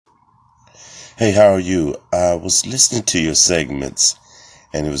Hey, how are you? I was listening to your segments,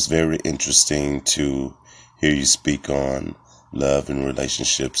 and it was very interesting to hear you speak on love and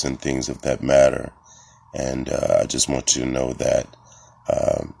relationships and things of that matter. And I just want you to know that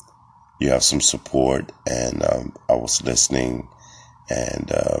um, you have some support, and I was listening,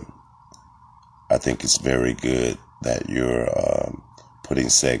 and I think it's very good that you're putting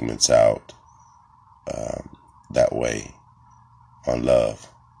segments out that way on love.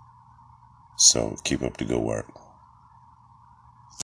 So keep up the good work.